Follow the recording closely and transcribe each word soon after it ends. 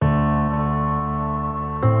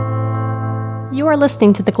You are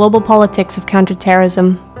listening to the Global Politics of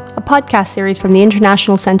Counter-Terrorism, a podcast series from the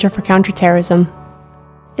International Center for Counter-Terrorism.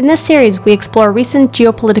 In this series, we explore recent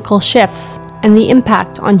geopolitical shifts and the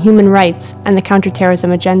impact on human rights and the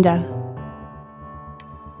counterterrorism agenda.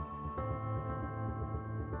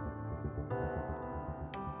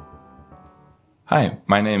 Hi,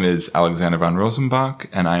 my name is Alexander von Rosenbach,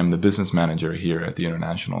 and I am the business manager here at the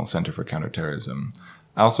International Center for Counterterrorism.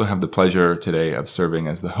 I also have the pleasure today of serving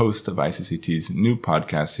as the host of ICCT's new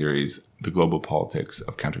podcast series, The Global Politics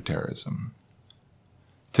of Counterterrorism.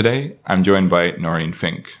 Today, I'm joined by Naureen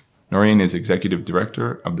Fink. Naureen is Executive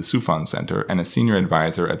Director of the Soufan Center and a Senior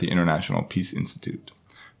Advisor at the International Peace Institute.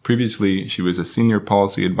 Previously, she was a Senior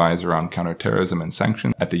Policy Advisor on Counterterrorism and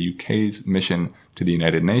Sanctions at the UK's mission to the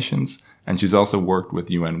United Nations, and she's also worked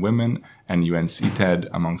with UN Women and ICCT,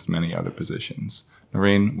 amongst many other positions.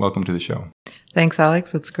 Naureen, welcome to the show. Thanks,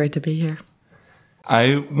 Alex. It's great to be here.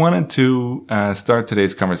 I wanted to start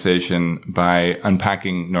today's conversation by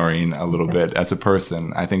unpacking Naureen a little bit as a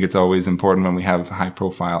person. I think it's always important when we have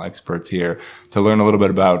high-profile experts here to learn a little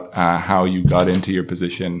bit about how you got into your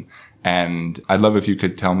position. And I'd love if you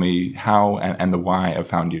could tell me how and the why of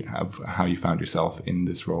how you found yourself in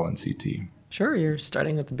this role in CT. Sure, you're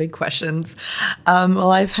starting with the big questions.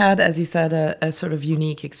 Well, I've had, as you said, a sort of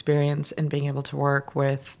unique experience in being able to work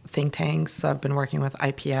with think tanks. So I've been working with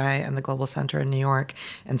IPI and the Global Center in New York,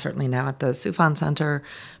 and certainly now at the Soufan Center,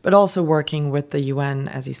 but also working with the UN,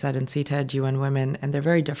 as you said, in CTED, UN Women, and they're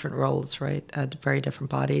very different roles, right? Very different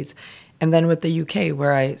bodies. And then with the UK,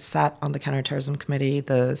 where I sat on the Counterterrorism Committee,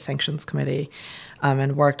 the Sanctions Committee,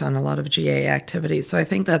 and worked on a lot of GA activities. So I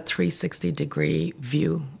think that 360-degree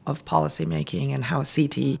view of policymaking and how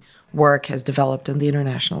CT work has developed in the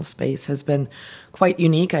international space has been quite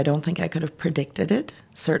unique. I don't think I could have predicted it,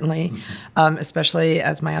 certainly, especially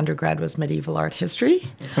as my undergrad was medieval art history.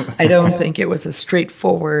 I don't think it was a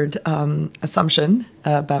straightforward assumption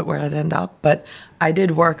about where I'd end up, but I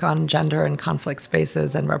did work on gender and conflict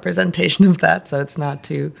spaces and representation of that, so it's not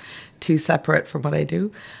too separate from what I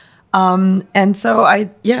do. And so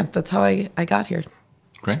that's how I got here.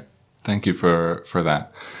 Great. Thank you for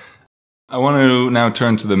that. I want to now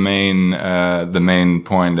turn to the main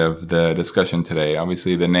point of the discussion today.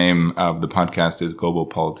 Obviously, the name of the podcast is Global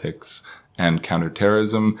Politics and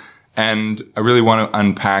Counterterrorism. And I really want to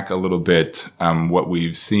unpack a little bit what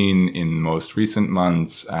we've seen in most recent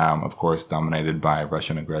months, of course, dominated by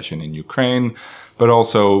Russian aggression in Ukraine, but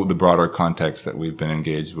also the broader context that we've been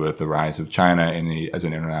engaged with, the rise of China as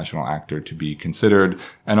an international actor to be considered,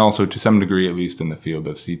 and also to some degree, at least in the field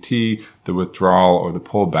of CT, the withdrawal or the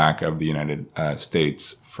pullback of the United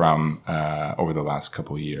States from over the last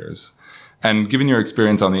couple of years. And given your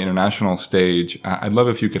experience on the international stage, I'd love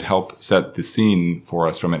if you could help set the scene for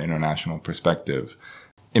us from an international perspective.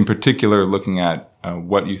 In particular, looking at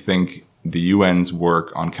what you think the UN's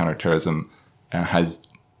work on counterterrorism has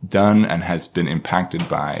done and has been impacted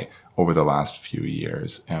by over the last few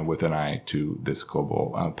years, with an eye to this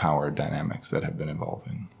global power dynamics that have been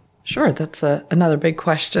evolving. Sure, that's another big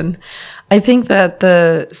question. I think that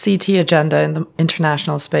the CT agenda in the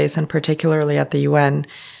international space, and particularly at the UN,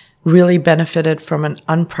 really benefited from an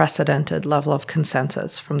unprecedented level of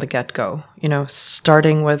consensus from the get-go.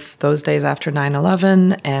 Starting with those days after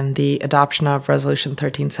 9/11 and the adoption of Resolution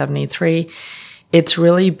 1373, it's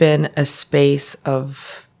really been a space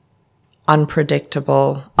of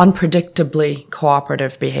unpredictably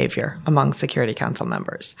cooperative behavior among Security Council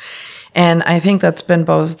members. And I think that's been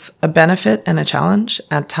both a benefit and a challenge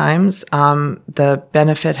at times. The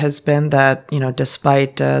benefit has been that,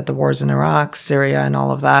 despite the wars in Iraq, Syria, and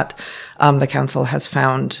all of that, the Council has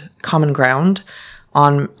found common ground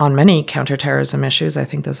on many counterterrorism issues. I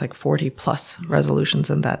think there's like 40 plus resolutions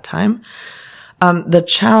in that time. The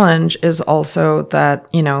challenge is also that,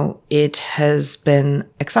 it has been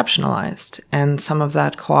exceptionalized, and some of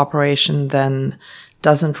that cooperation then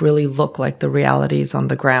doesn't really look like the realities on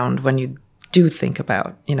the ground when you do think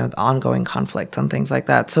about, the ongoing conflicts and things like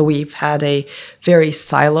that. So we've had a very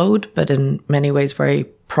siloed, but in many ways very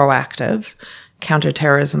proactive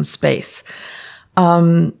counterterrorism space.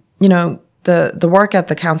 The work at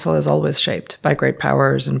the Council is always shaped by great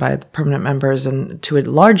powers and by the permanent members, and to a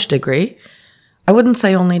large degree, I wouldn't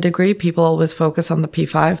say only degree, people always focus on the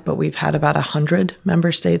P5, but we've had about 100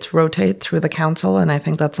 member states rotate through the Council, and I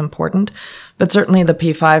think that's important. But certainly the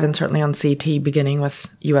P5 and certainly on CT, beginning with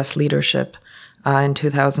US leadership in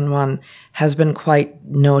 2001, has been quite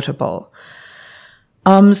notable.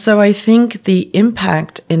 So I think the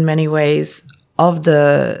impact in many ways of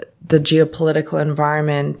the geopolitical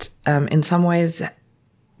environment, in some ways,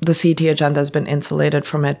 the CT agenda has been insulated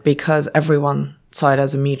from it because everyone saw it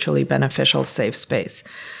as a mutually beneficial, safe space.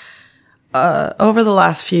 Over the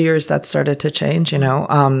last few years, that started to change,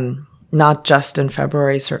 not just in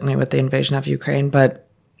February, certainly with the invasion of Ukraine, but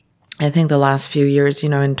I think the last few years,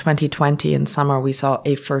 in 2020 in summer, we saw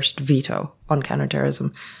a first veto on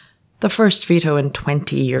counterterrorism. The first veto in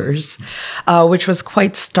 20 years, which was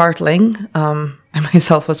quite startling. I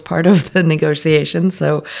myself was part of the negotiation,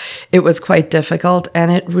 so it was quite difficult.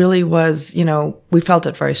 And it really was, we felt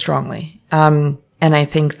it very strongly. And I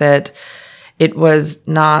think that it was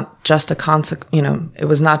not just it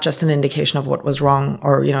was not just an indication of what was wrong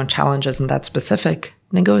or, challenges in that specific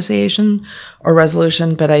negotiation or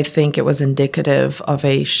resolution, but I think it was indicative of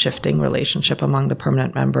a shifting relationship among the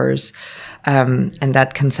permanent members, and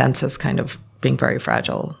that consensus kind of being very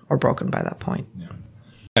fragile or broken by that point. Yeah.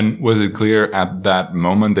 And was it clear at that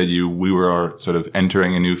moment that we were sort of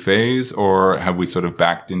entering a new phase, or have we sort of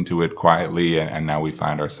backed into it quietly and now we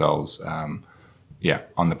find ourselves,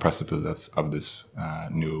 on the precipice of this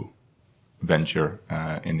new venture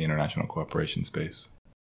in the international cooperation space?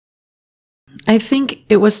 I think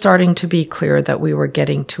it was starting to be clear that we were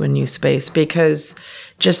getting to a new space because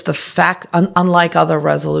just the fact, unlike other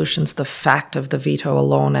resolutions, the fact of the veto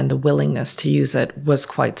alone and the willingness to use it was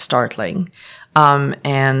quite startling.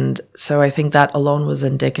 And so I think that alone was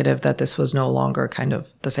indicative that this was no longer kind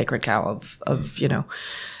of the sacred cow of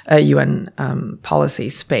a UN policy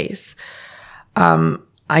space.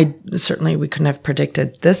 We couldn't have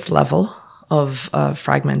predicted this level of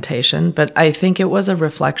fragmentation, but I think it was a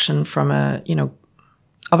reflection from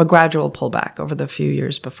of a gradual pullback over the few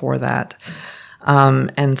years before that.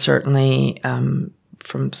 And certainly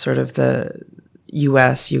from sort of the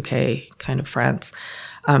US, UK, kind of France,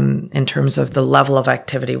 in terms of the level of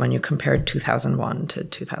activity when you compared 2001 to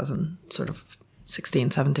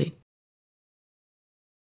 2016, 17.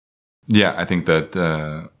 Yeah, I think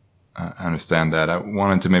that I understand that. I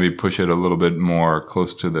wanted to maybe push it a little bit more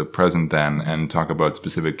close to the present then and talk about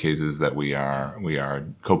specific cases that we are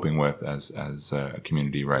coping with as a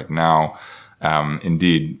community right now.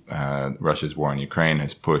 Indeed, Russia's war in Ukraine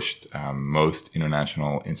has pushed most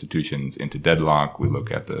international institutions into deadlock. We look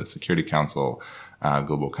at the Security Council,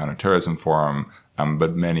 Global Counter-Terrorism Forum,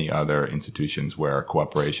 but many other institutions where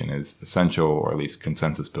cooperation is essential, or at least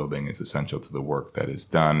consensus building is essential to the work that is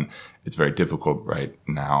done. It's very difficult right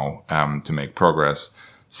now to make progress.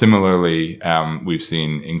 Similarly, we've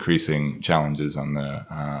seen increasing challenges on the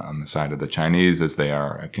side of the Chinese as they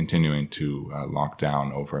are continuing to lock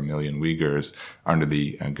down over 1 million Uyghurs under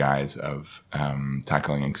the guise of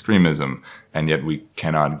tackling extremism, and yet we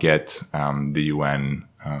cannot get the UN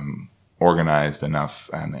organized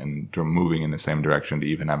enough and moving in the same direction to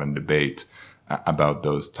even have a debate about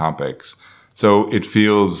those topics. So it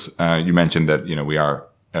feels, you mentioned that, we are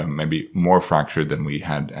maybe more fractured than we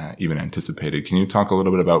had even anticipated. Can you talk a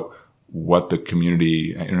little bit about what the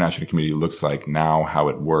international community looks like now, how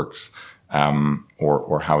it works,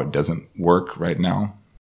 or how it doesn't work right now?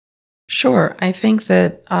 Sure. I think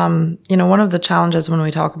that, one of the challenges when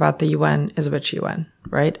we talk about the UN is which UN,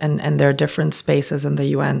 right? And there are different spaces in the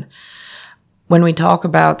UN. When we talk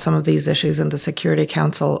about some of these issues in the Security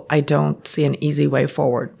Council, I don't see an easy way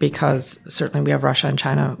forward because certainly we have Russia and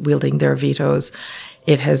China wielding their vetoes.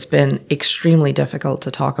 It has been extremely difficult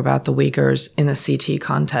to talk about the Uyghurs in a CT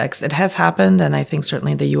context. It has happened, and I think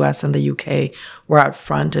certainly the US and the UK were out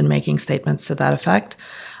front in making statements to that effect.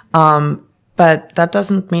 But that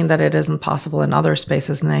doesn't mean that it isn't possible in other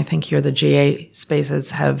spaces, and I think here the GA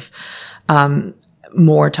spaces have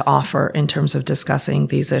more to offer in terms of discussing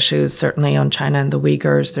these issues. Certainly on China and the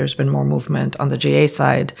Uyghurs, there's been more movement on the GA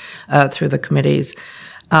side through the committees.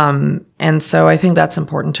 And so I think that's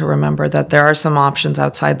important to remember that there are some options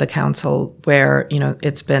outside the council where,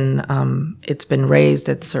 it's been raised.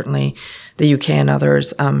 It's certainly the UK and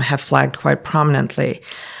others have flagged quite prominently.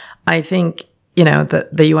 I think,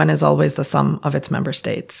 the UN is always the sum of its member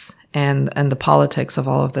states, and the politics of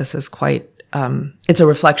all of this is quite it's a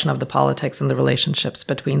reflection of the politics and the relationships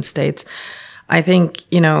between states. I think,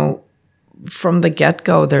 from the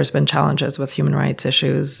get-go, there's been challenges with human rights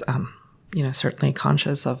issues, certainly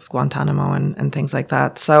conscious of Guantanamo and things like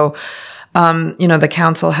that. So, the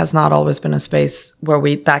council has not always been a space where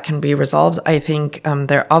that can be resolved. I think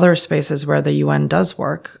there are other spaces where the UN does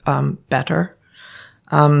work better.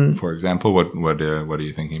 For example, what are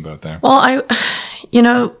you thinking about there? Well,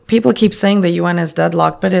 people keep saying the UN is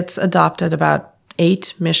deadlocked, but it's adopted about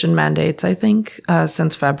 8 mission mandates, I think,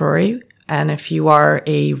 since February. And if you are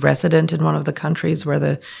a resident in one of the countries where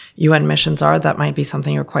the UN missions are, that might be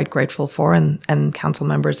something you're quite grateful for. And council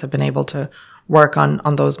members have been able to work on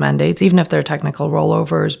those mandates, even if they're technical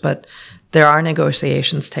rollovers, but There are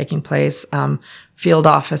negotiations taking place. Field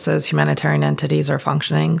offices, humanitarian entities are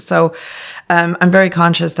functioning. So I'm very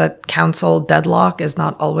conscious that council deadlock is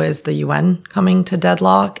not always the UN coming to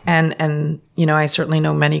deadlock. And I certainly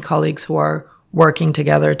know many colleagues who are working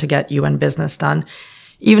together to get UN business done.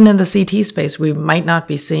 Even in the CT space, we might not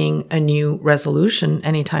be seeing a new resolution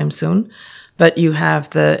anytime soon, but you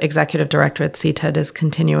have the executive director at CTED is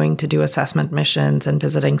continuing to do assessment missions and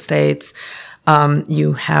visiting states.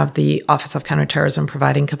 You have the Office of Counterterrorism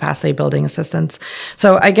providing capacity building assistance.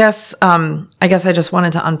 So I guess I just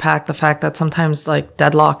wanted to unpack the fact that sometimes like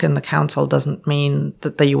deadlock in the council doesn't mean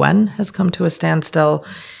that the UN has come to a standstill.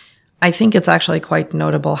 I think it's actually quite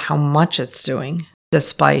notable how much it's doing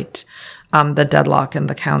despite the deadlock in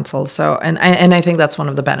the council. So, and I think that's one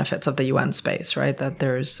of the benefits of the UN space, right? That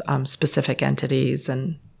there's specific entities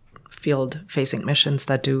and field-facing missions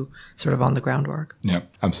that do sort of on-the-ground work. Yeah,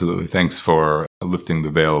 absolutely. Thanks for lifting the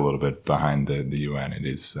veil a little bit behind the UN. It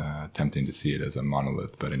is tempting to see it as a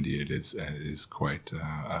monolith, but indeed it is quite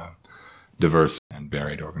a diverse and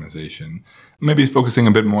varied organization. Maybe focusing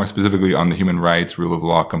a bit more specifically on the human rights, rule of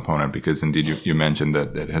law component, because indeed you mentioned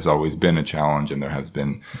that it has always been a challenge, and there has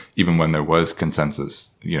been, even when there was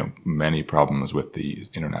consensus, many problems with the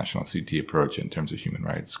international CT approach in terms of human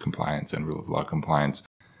rights compliance and rule of law compliance.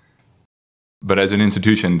 But as an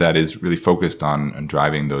institution that is really focused on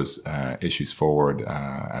driving those issues forward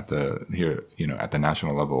at the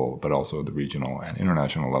national level, but also the regional and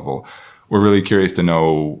international level, we're really curious to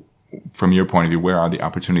know, from your point of view, where are the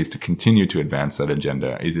opportunities to continue to advance that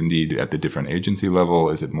agenda? Is it indeed at the different agency level?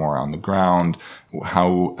 Is it more on the ground?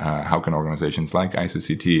 How can organizations like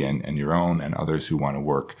ICCT and your own and others who want to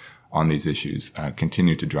work on these issues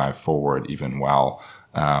continue to drive forward even while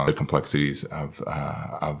the complexities of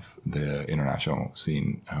the international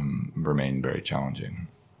scene remain very challenging?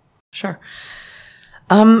 Sure.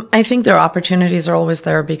 I think their opportunities are always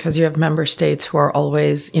there because you have member states who are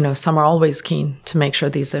always, some are always keen to make sure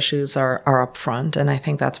these issues are up front. And I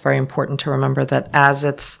think that's very important to remember that as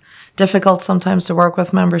it's difficult sometimes to work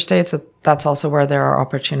with member states, that's also where there are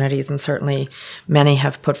opportunities. And certainly many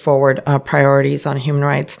have put forward priorities on human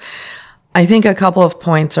rights. I think a couple of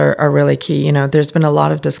points are really key. There's been a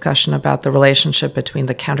lot of discussion about the relationship between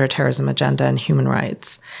the counterterrorism agenda and human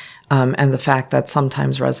rights, and the fact that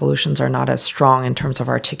sometimes resolutions are not as strong in terms of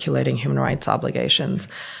articulating human rights obligations.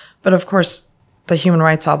 But of course, the human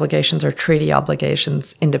rights obligations are treaty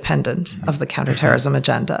obligations independent of the counterterrorism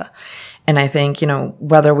agenda. And I think,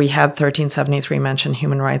 whether we had 1373 mention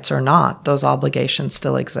human rights or not, those obligations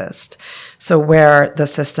still exist. So where the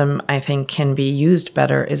system, I think, can be used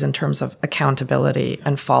better is in terms of accountability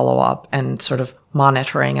and follow-up and sort of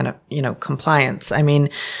monitoring and, compliance. I mean,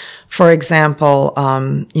 for example,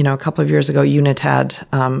 a couple of years ago,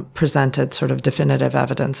 UNITAD presented sort of definitive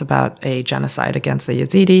evidence about a genocide against the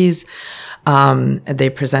Yazidis. They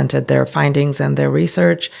presented their findings and their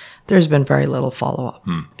research. There's been very little follow-up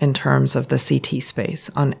in terms of the CT space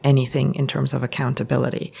on anything in terms of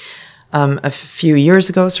accountability. A few years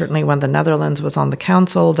ago, certainly when the Netherlands was on the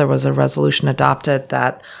council, there was a resolution adopted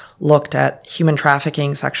that looked at human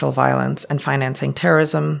trafficking, sexual violence, and financing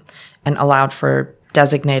terrorism, and allowed for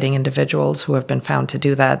designating individuals who have been found to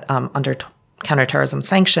do that under counterterrorism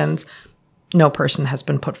sanctions. No person has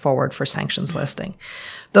been put forward for sanctions listing.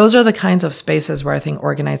 Those are the kinds of spaces where I think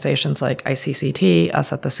organizations like ICCT,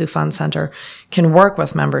 us at the Soufan Center, can work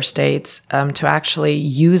with member states to actually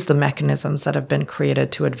use the mechanisms that have been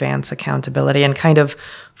created to advance accountability and kind of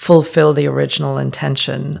fulfill the original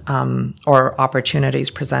intention or opportunities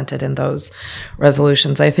presented in those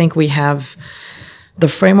resolutions. I think we have... The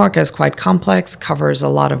framework is quite complex, covers a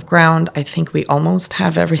lot of ground. I think we almost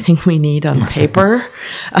have everything we need on paper.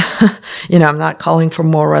 I'm not calling for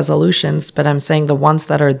more resolutions, but I'm saying the ones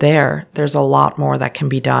that are there, there's a lot more that can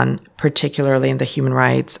be done, particularly in the human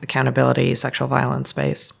rights, accountability, sexual violence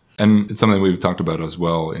space. And it's something we've talked about as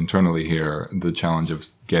well internally here, the challenge of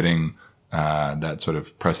getting that sort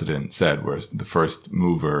of precedent set, where the first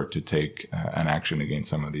mover to take an action against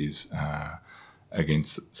some of these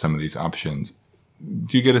options.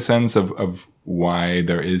 Do you get a sense of why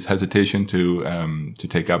there is hesitation to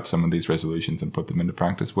take up some of these resolutions and put them into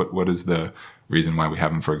practice? What is the reason why we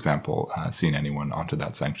haven't, for example, seen anyone onto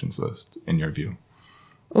that sanctions list, in your view?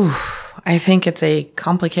 Ooh, I think it's a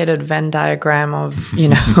complicated Venn diagram of,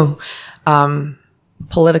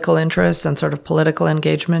 political interest and sort of political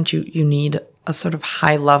engagement. You need a sort of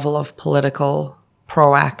high level of politically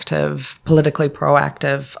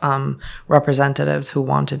proactive representatives who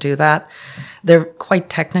want to do that. They're quite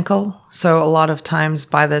technical. So a lot of times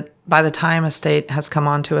by the time a state has come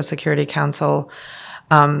onto a Security Council,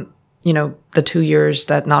 the 2 years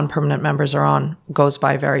that non-permanent members are on goes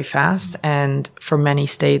by very fast. And for many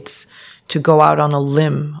states, to go out on a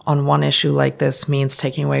limb on one issue like this means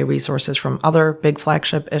taking away resources from other big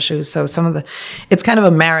flagship issues. So it's kind of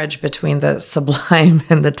a marriage between the sublime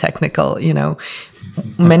and the technical,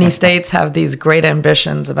 Many states have these great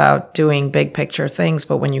ambitions about doing big picture things,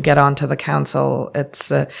 but when you get onto the council,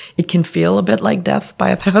 it can feel a bit like death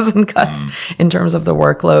by a thousand cuts in terms of the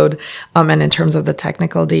workload, and in terms of the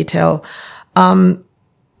technical detail.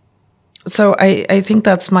 So I think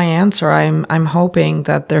that's my answer. I'm hoping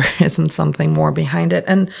that there isn't something more behind it.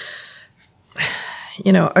 And,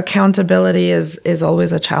 accountability is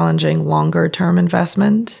always a challenging longer term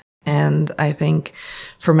investment. And I think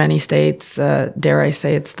for many states, dare I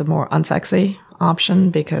say, it's the more unsexy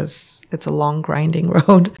option because it's a long grinding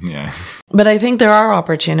road. Yeah. But I think there are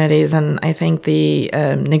opportunities, and I think the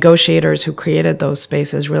negotiators who created those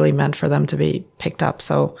spaces really meant for them to be picked up.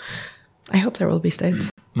 So I hope there will be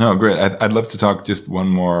states. No, great. I'd love to talk just one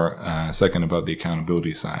more second about the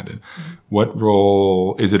accountability side. What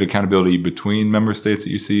role is it? Accountability between member states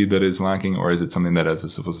that you see that is lacking, or is it something that as a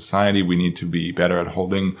civil society we need to be better at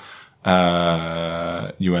holding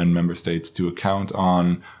UN member states to account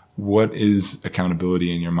on? What is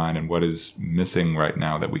accountability in your mind, and what is missing right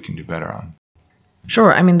now that we can do better on?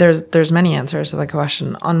 Sure. I mean, there's many answers to the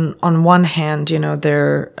question. On one hand,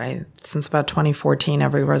 since about 2014,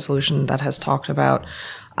 every resolution that has talked about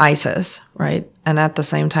ISIS, right? And at the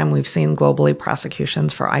same time, we've seen globally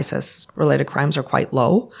prosecutions for ISIS-related crimes are quite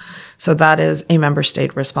low. So that is a member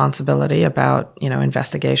state responsibility about,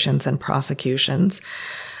 investigations and prosecutions.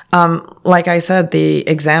 Like I said, the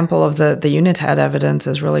example of the UNITAD evidence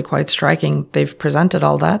is really quite striking. They've presented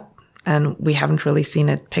all that, and we haven't really seen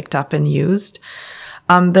it picked up and used.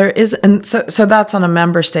 So that's on a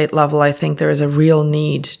member state level. I think there is a real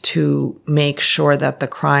need to make sure that the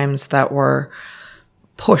crimes that were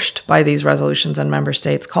pushed by these resolutions and member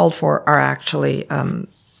states called for are actually,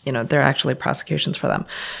 they're actually prosecutions for them.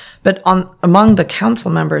 But among the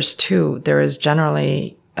council members too, there is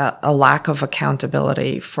generally a lack of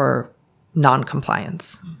accountability for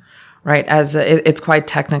non-compliance. Right, it's quite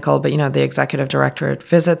technical, but the executive directorate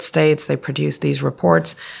visits states, they produce these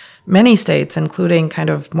reports. Many states, including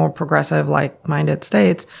kind of more progressive, like-minded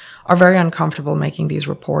states, are very uncomfortable making these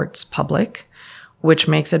reports public, which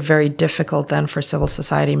makes it very difficult then for civil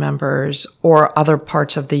society members or other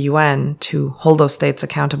parts of the UN to hold those states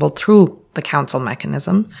accountable through the council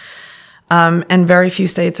mechanism. And very few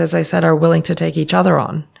states, as I said, are willing to take each other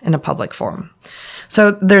on in a public forum.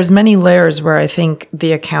 So there's many layers where I think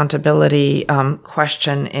the accountability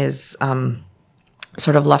question is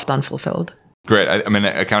sort of left unfulfilled. Great. I mean,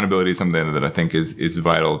 accountability is something that I think is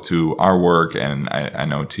vital to our work, and I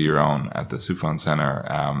know to your own at the Soufan Center.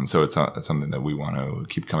 So it's something that we want to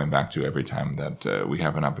keep coming back to every time that we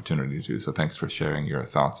have an opportunity to. So thanks for sharing your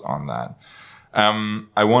thoughts on that.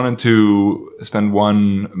 I wanted to spend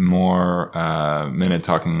one more minute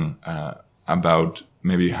talking about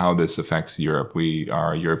maybe how this affects Europe. We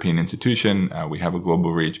are a European institution. We have a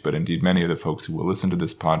global reach, but indeed many of the folks who will listen to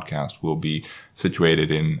this podcast will be situated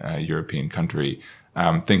in a European country,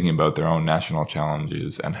 thinking about their own national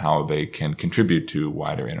challenges and how they can contribute to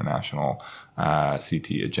wider international CT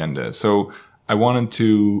agenda. So I wanted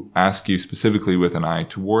to ask you specifically with an eye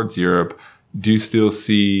towards Europe, do you still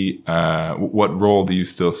see, what role do you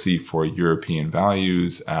still see for European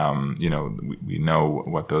values? We know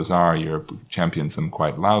what those are. Europe champions them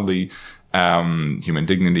quite loudly. Human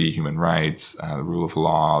dignity, human rights, the rule of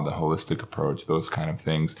law, the holistic approach, those kind of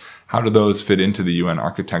things. How do those fit into the UN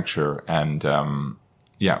architecture? And,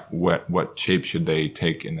 what shape should they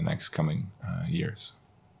take in the next coming years?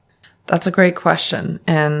 That's a great question.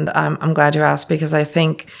 And I'm glad you asked, because I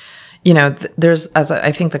think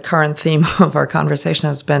I think the current theme of our conversation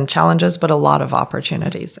has been challenges, but a lot of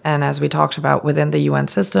opportunities. And as we talked about within the UN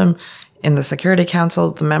system, in the Security Council,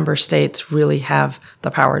 the member states really have the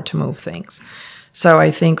power to move things. So I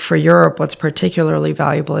think for Europe, what's particularly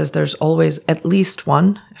valuable is there's always at least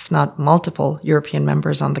one, if not multiple, European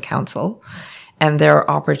members on the Council. And there are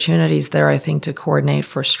opportunities there, I think, to coordinate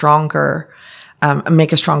for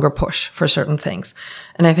make a stronger push for certain things.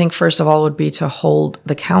 And I think, first of all, would be to hold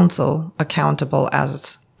the Council accountable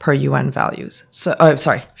as per UN values.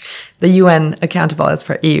 The UN accountable as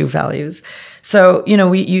per EU values. So,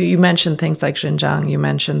 you mentioned things like Xinjiang, you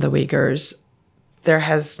mentioned the Uyghurs. There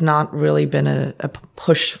has not really been a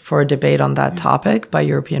push for a debate on that topic by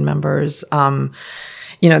European members.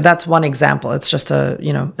 That's one example. It's just a,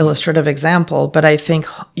 illustrative example. But I think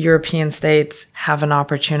European states have an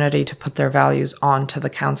opportunity to put their values onto the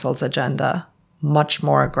Council's agenda much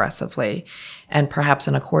more aggressively and perhaps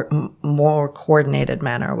in a more coordinated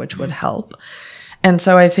manner, which would help. And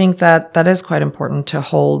so I think that is quite important to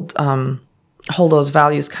hold those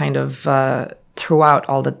values kind of throughout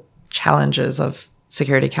all the challenges of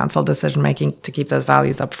Security Council decision making, to keep those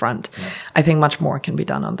values up front. Yeah. I think much more can be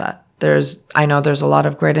done on that. I know there's a lot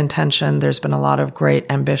of great intention. There's been a lot of great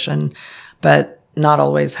ambition, but not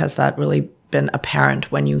always has that really been apparent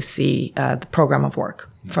when you see the program of work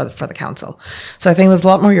for the Council. So I think there's a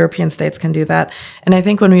lot more European states can do that. And I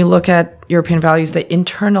think when we look at European values, the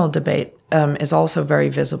internal debate is also very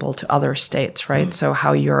visible to other states, right? Mm. So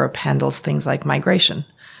how Europe handles things like migration.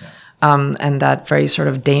 And that very sort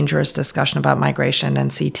of dangerous discussion about migration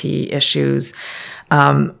and CT issues.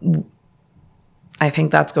 I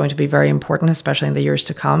think that's going to be very important, especially in the years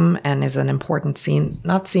to come, and is an important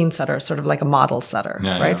not scene setter, sort of like a model setter,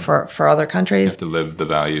 right? Yeah. For other countries. You have to live the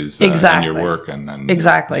values exactly. in your work. And then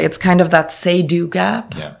exactly. It's kind of that say-do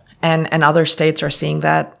gap. Yeah. And other states are seeing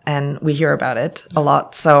that, and we hear about it a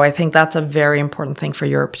lot. So I think that's a very important thing for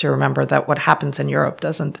Europe to remember, that what happens in Europe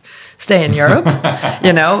doesn't stay in Europe.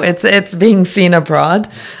 It's being seen abroad.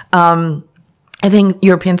 I think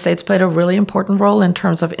European states played a really important role in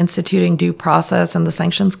terms of instituting due process and the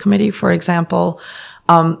Sanctions Committee, for example.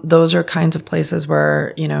 Those are kinds of places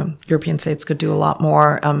where, European states could do a lot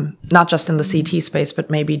more, not just in the CT space, but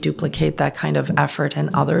maybe duplicate that kind of effort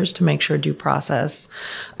in others to make sure due process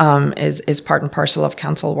is part and parcel of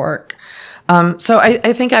Council work. So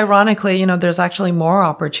I think, ironically, there's actually more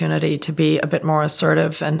opportunity to be a bit more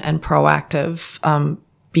assertive and proactive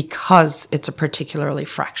because it's a particularly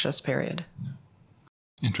fractious period.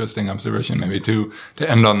 Interesting observation. Maybe to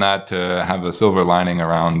end on that, to have a silver lining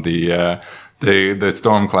around the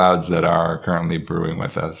storm clouds that are currently brewing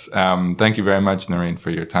with us. Thank you very much, Naureen,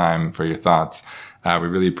 for your time, for your thoughts. We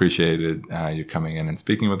really appreciated you coming in and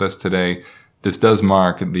speaking with us today. This does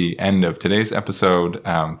mark the end of today's episode.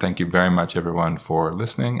 Thank you very much, everyone, for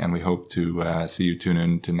listening, and we hope to see you tune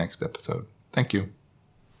in to next episode. Thank you.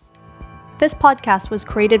 This podcast was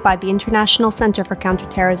created by the International Center for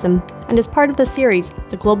Counterterrorism and is part of the series,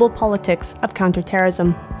 The Global Politics of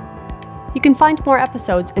Counter-Terrorism. You can find more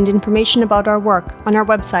episodes and information about our work on our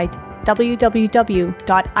website, www.icct.nl.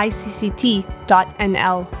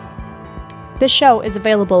 This show is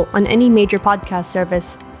available on any major podcast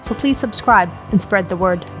service, so please subscribe and spread the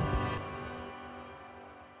word.